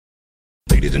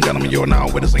Ladies and gentlemen, you're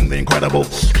now witnessing the incredible.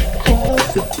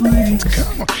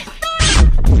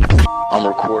 I'm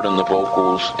recording the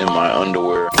vocals in my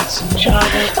underwear.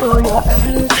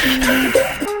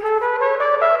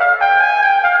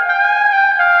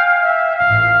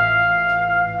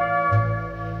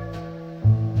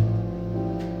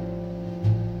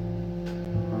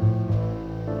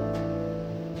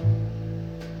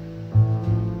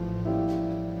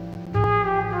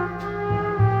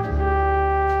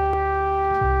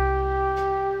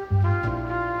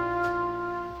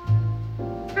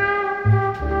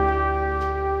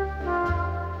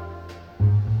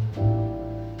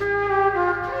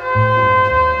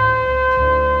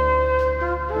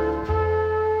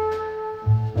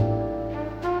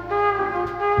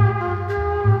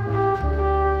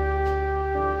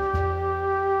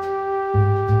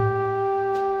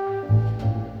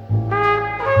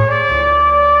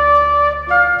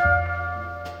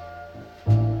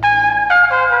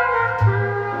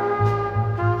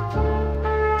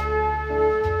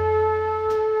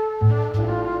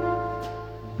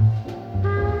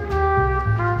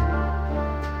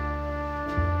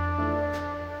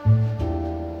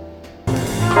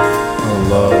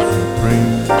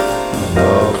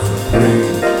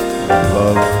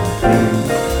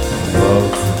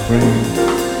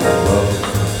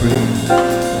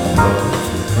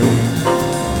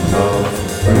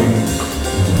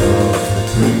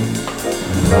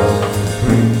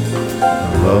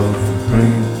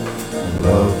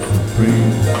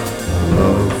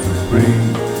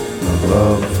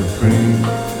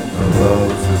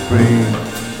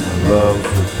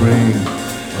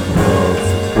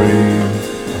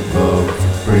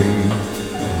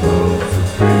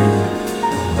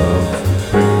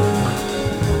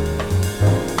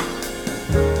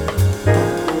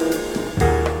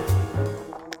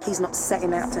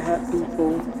 Setting out to hurt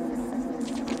people.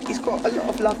 He's got a lot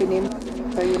of love in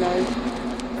him. So, you know,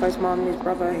 for his mum, his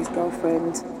brother, his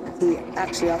girlfriend, he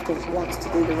actually, I think, wants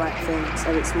to do the right thing.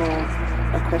 So it's more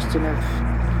a question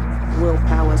of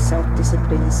willpower,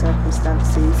 self-discipline,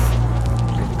 circumstances.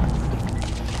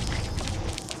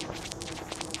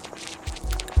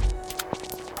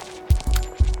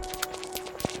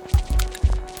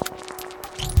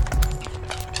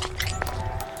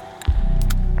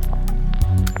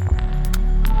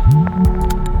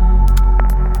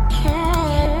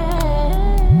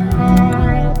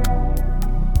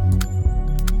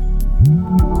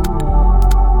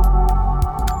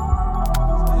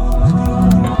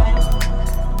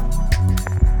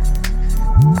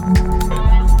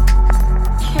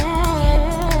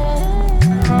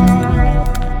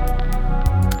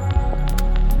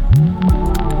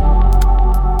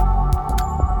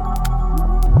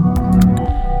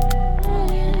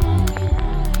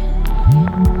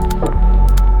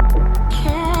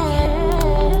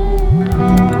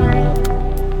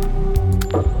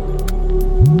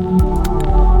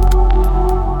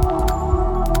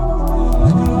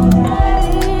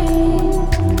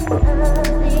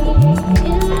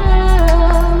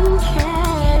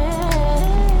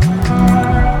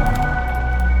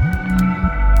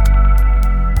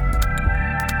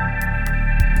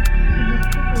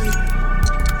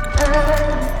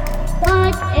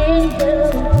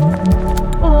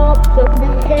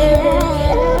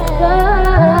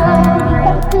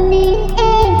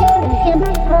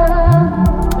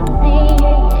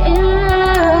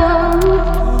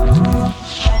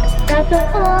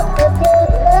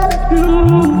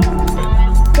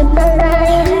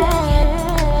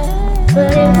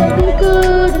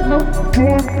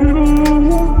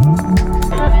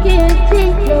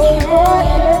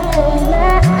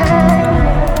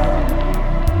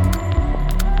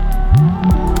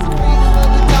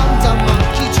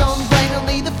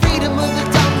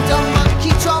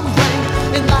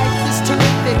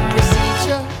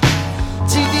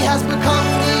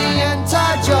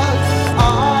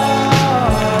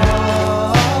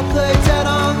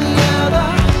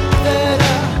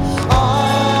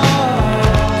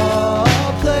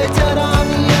 Play dead on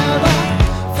the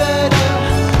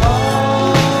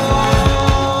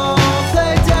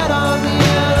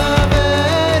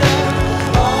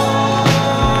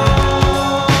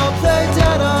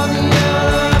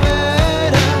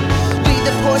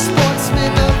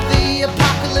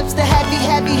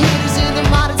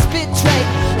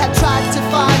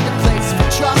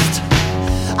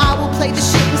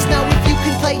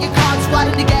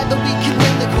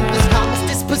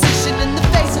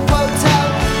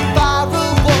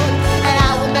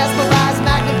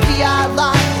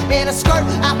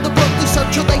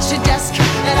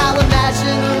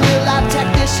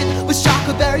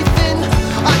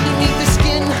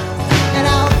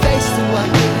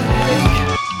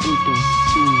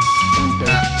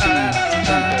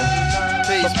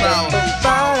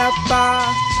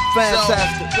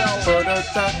fantastic.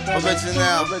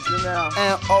 Original.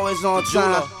 And always on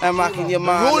time. And rocking your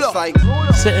mind. It's like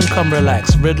sit and come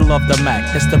relax. Riddle of the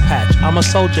Mac. It's the patch. I'm a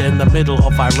soldier in the middle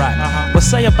of Iraq. What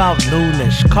say about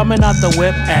noonish? Coming out the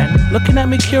whip and looking at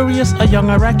me curious. A young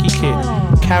Iraqi kid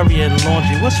carrying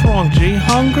laundry. What's wrong, G?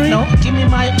 Hungry? No, give me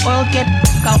my oil. Get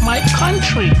out my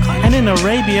country. And in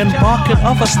Arabian, barking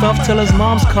other stuff till his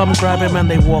moms come grab him and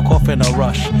they walk off in a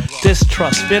rush.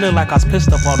 Distrust, feeling like I was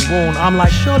pissed up on wound. I'm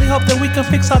like, surely hope that we can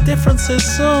fix our differences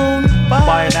soon.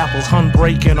 Buying apples, hun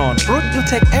breaking on. Brute, you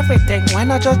take everything. Why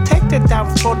not just take the damn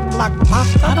food like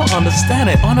pasta? I don't understand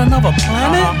it. On another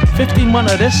planet? 15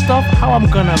 months of this stuff, how I'm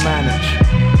gonna manage?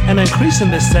 And increasing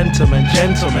this sentiment,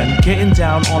 gentlemen getting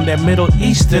down on their Middle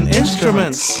Eastern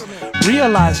instruments.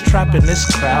 Realized trapping this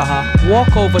crowd.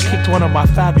 Walk over, kicked one of my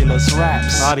fabulous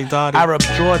raps. Arab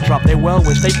jaw drop, they well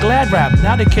wish, they glad rap.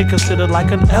 Now the kid considered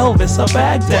like an Elvis of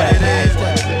Baghdad.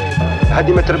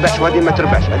 هذه ما تربحش وهذه ما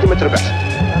تربحش، هذه ما تربحش،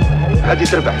 هذه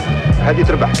تربح، هذه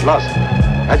تربح، لاز،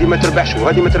 هذه ما تربحش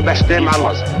وهذه ما تربحش دايم على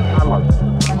اللاز.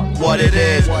 What it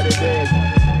is.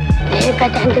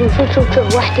 قاعد عندنا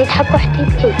شوف واحد يضحك واحد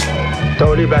يبكي.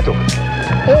 تو اللي بعتوك.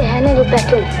 إيه أنا اللي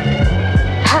بعتوني.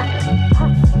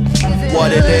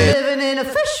 What it is. Living in a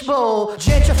fishbowl.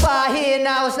 Gentrify here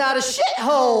now, it's not a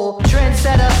shithole.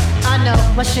 Trendsetter, I know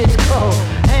my shit's cold.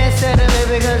 Handsetter,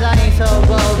 baby, because I ain't so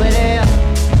bold. But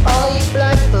yeah, all you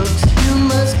black folks, you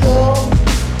must go.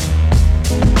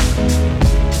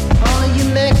 All of you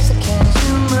Mexicans,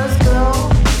 you must go.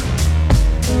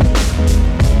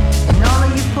 And all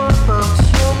of you poor folks,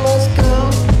 you must go.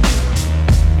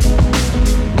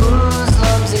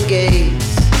 Muslims and gays,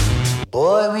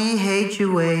 boy, we hate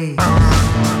your ways.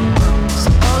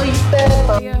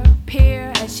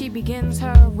 Peer as she begins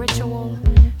her ritual,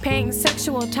 paying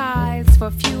sexual tithes for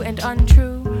few and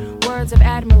untrue words of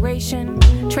admiration.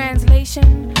 Translation: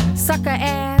 sucker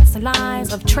ass lines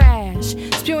of trash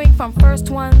spewing from first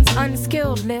one's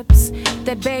unskilled lips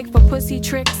that beg for pussy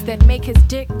tricks that make his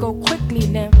dick go quickly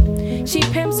limp. She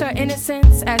pimps her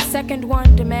innocence as second one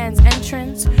demands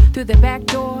entrance through the back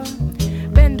door.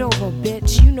 Bend over,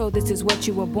 bitch, you know this is what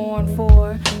you were born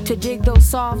for. To dig those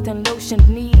soft and lotioned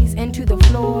knees into the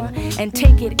floor and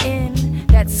take it in,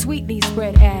 that sweetly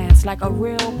spread ass like a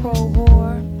real pro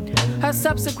whore. Her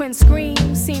subsequent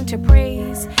screams seem to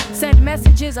praise, send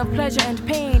messages of pleasure and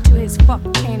pain to his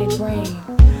fuck-tainted brain.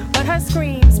 But her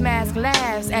screams mask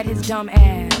laughs at his dumb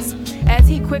ass as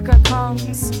he quicker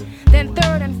comes. Then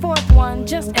third and fourth one,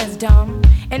 just as dumb,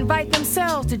 invite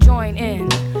themselves to join in.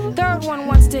 Third one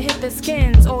wants to hit the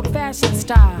skins old-fashioned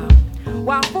style,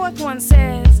 while fourth one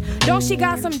says, don't she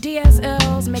got some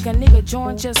DSLs, make a nigga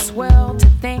joint just swell to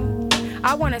think.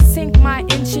 I wanna sink my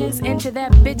inches into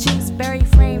that bitch's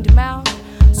berry-framed mouth.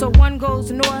 So one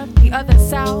goes north, the other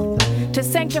south, to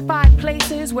sanctified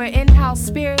places where in-house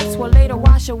spirits will later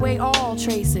wash away all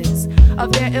traces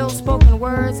of their ill-spoken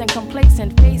words and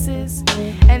complacent faces.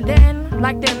 And then,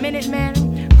 like their Minutemen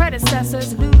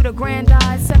predecessors, lewd,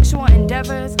 aggrandized sexual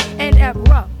endeavors end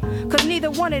abrupt, cause neither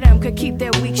one of them could keep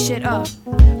their weak shit up.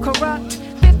 Corrupt,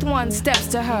 fifth one steps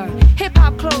to her,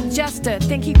 hip-hop clothes jester,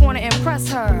 think he wanna impress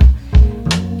her.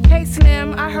 Hey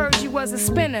Slim, I heard you was a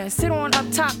spinner. Sit on up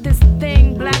top this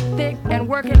thing, black thick, and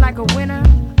work it like a winner.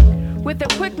 With the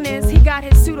quickness, he got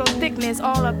his pseudo thickness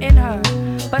all up in her.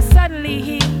 But suddenly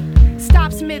he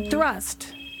stops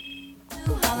mid-thrust.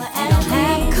 You don't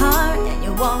have a car and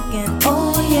you're walking.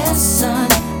 Oh yes, son,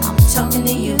 I'm talking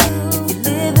to you. If you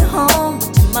live at home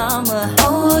with your mama.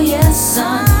 Oh yes,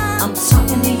 son, I'm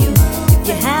talking to you. If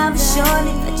you have a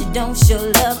shorty that you don't show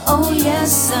love. Oh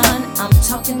yes, son, I'm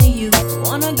talking to you.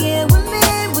 Wanna get with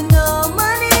me with no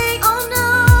money? Oh no,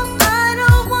 I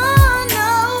don't want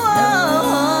no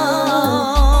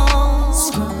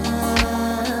scrum.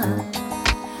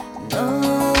 No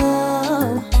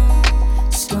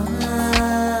scrum.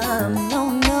 No,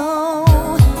 no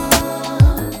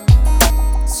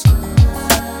scrum.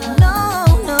 No,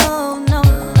 no, no,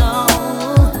 no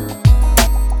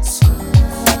scrum.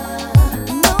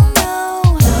 No, no.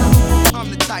 I'm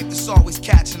the type that's always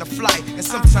catching a flight, and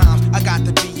sometimes I got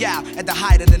to be out at the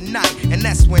height of the night, and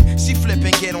that's when she flip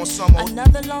and get on some old.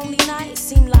 Another lonely night,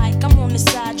 seem like I'm on the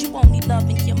side. You only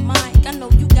loving your mic. I know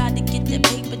you got to get that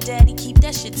paper, daddy, keep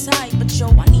that shit tight. But yo,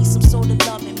 I need some sort of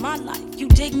love in my life. You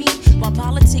dig me? While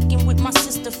politicking with my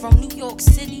sister from New York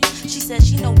City, she said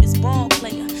she know this ball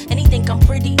player, and he think I'm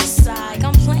pretty. Side,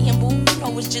 I'm playing, boo. You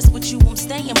know it's just with you I'm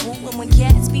staying, boo. And when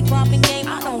cats be popping game,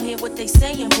 I don't hear what they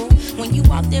saying, boo. When you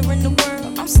out there in the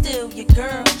world, I'm still your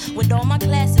girl. With all my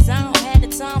classes, I don't have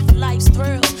the sign for life's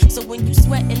thrills. So when you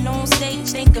sweating on stage,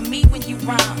 think of me when you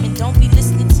rhyme. And don't be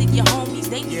listening to your homies,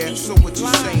 they be yeah, so what you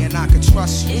saying, I can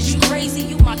trust you. Is you crazy?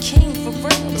 You my king for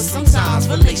real. But sometimes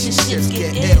relationships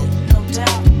get ill. No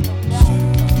doubt.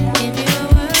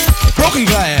 Broken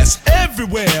glass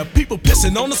everywhere, people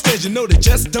pissing on the stage, you know they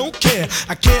just don't care.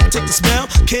 I can't take the smell,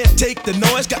 can't take the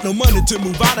noise, got no money to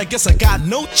move out, I guess I got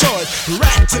no choice.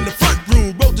 Rats in the front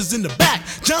room, roaches in the back,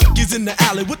 junkies in the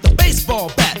alley with the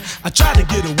baseball bat. I tried to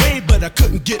get away, but I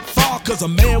couldn't get far, cause a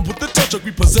man with a tow truck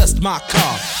repossessed my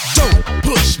car. Don't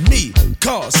push me,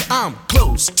 cause I'm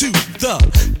close to the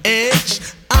edge.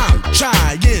 I'm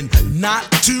trying not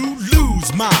to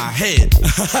lose my head.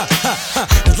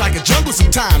 It's like a jungle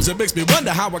sometimes, it makes me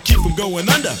wonder how I keep from going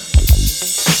under.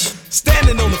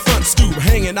 Standing on the front stoop,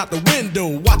 hanging out the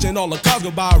window, watching all the cars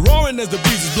go by, roaring as the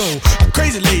breezes blow. A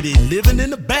crazy lady living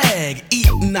in a bag,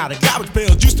 eating out of garbage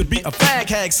pails, used to be a fag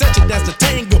hag, such a dance to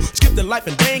tango, skipped the life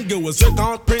and dango. A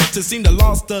zircon princess seemed to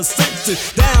lost her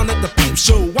senses. Down at the peep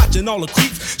show, watching all the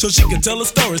creeps, so she could tell her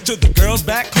stories to the girls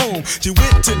back home. She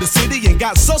went to the city and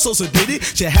got so did it.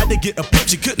 She had to get a pimp,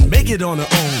 she couldn't make it on her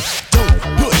own. Don't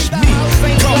push me.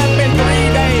 Slept in 3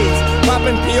 days,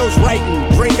 popping pills, writing,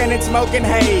 drinking and smoking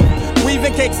hay,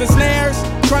 weaving kicks and snares,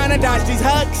 trying to dodge these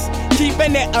hooks,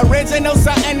 keeping it original,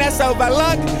 something that's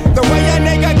overlooked. The way a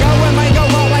nigga go and might go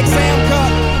out like Sam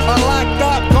Cooke, or locked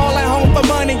up, calling home for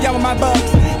money on my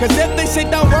bucks. Cause if this shit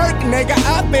don't work, nigga,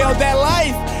 I build that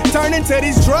life. Turn into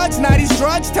these drugs, now these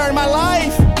drugs turn my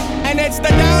life. And it's the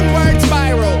downward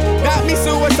spiral, got me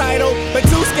suicidal, but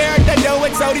too scared to do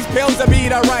it, so these pills will be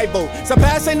the rival.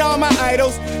 Surpassing all my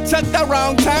idols, took the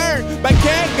wrong turn, but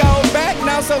can't go back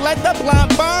now, so let the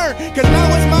blunt burn. Cause now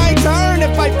it's my turn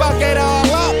if I fuck it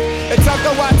all up. It took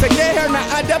a while to get here, now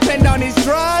I depend on these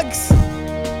drugs.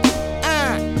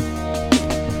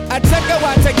 I took a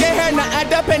while to get here, now I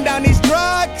depend on these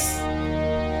drugs.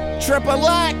 Triple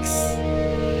X.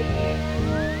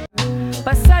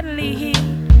 But suddenly he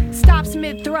stops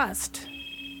mid-thrust.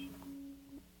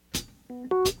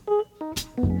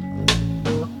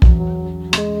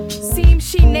 Seems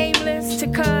she nameless to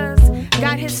cuz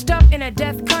got his stuff in a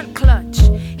death cunt clutch.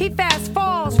 He fast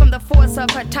falls from the force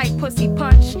of her tight pussy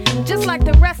punch, just like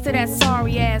the rest of that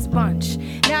sorry ass bunch.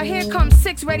 Now here comes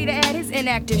 6 ready to add his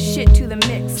inactive shit to the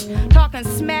mix, talking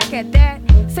smack at that,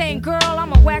 saying girl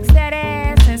I'ma wax that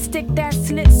ass and stick that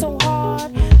slit so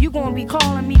hard you gon' be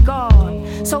calling me God.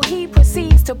 So he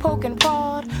proceeds to poke and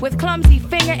prod with clumsy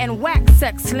finger and wax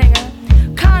sex slinger.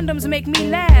 Condoms make me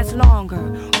last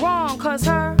longer. Wrong, cause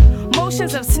her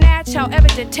motions of snatch, however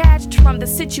detached from the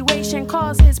situation,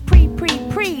 cause his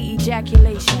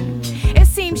pre-ejaculation. It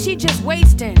seems she just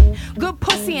wasting good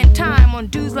pussy and time on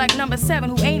dudes like number 7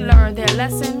 who ain't learned their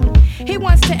lesson. He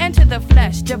wants to enter the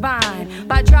flesh divine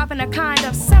by dropping a kind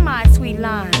of semi-sweet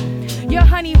line. Your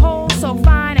honey hole so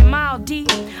fine and mile deep,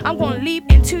 I'm gonna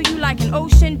leap into you like an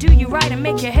ocean, do you right and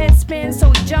make your head spin. So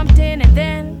he jumped in and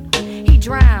then he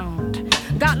drowned,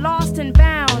 got lost and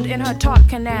bound in her taut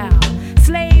canal.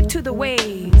 Slave to the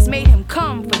waves, made him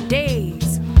come for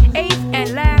days. 8th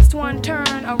and last one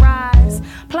turn arise,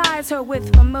 plies her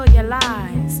with familiar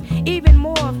lies, even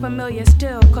more familiar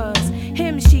still, cause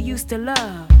him she used to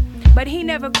love, but he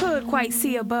never could quite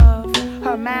see above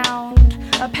her mound.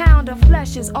 A pound of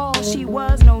flesh is all she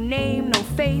was, no name, no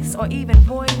face, or even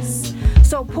voice.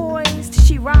 So poised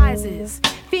she rises,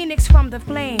 phoenix from the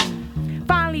flame,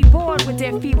 finally bored with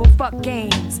their feeble fuck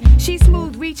games. She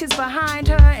smooth reaches behind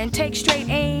her and takes straight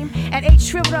aim at 8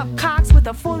 shriveled up cocks with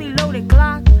a fully loaded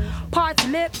Glock. Parts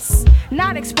lips,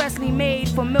 not expressly made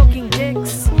for milking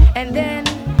dicks. And then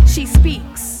she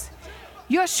speaks.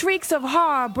 Your shrieks of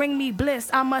horror bring me bliss,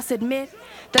 I must admit.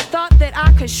 The thought that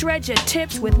I could shred your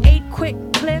tips with 8 quick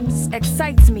clips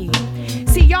excites me.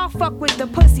 See, y'all fuck with the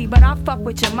pussy, but I fuck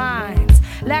with your minds.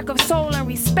 Lack of soul and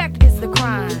respect is the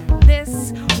crime.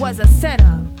 This was a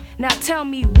setup. Now tell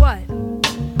me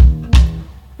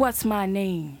what's my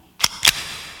name?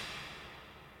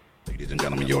 Ladies and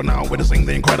gentlemen, you're now witnessing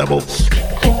the incredible.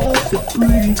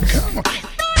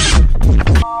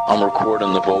 I'm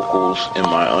recording the vocals in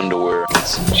my underwear.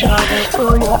 Charlie,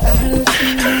 oh, your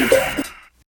attitude.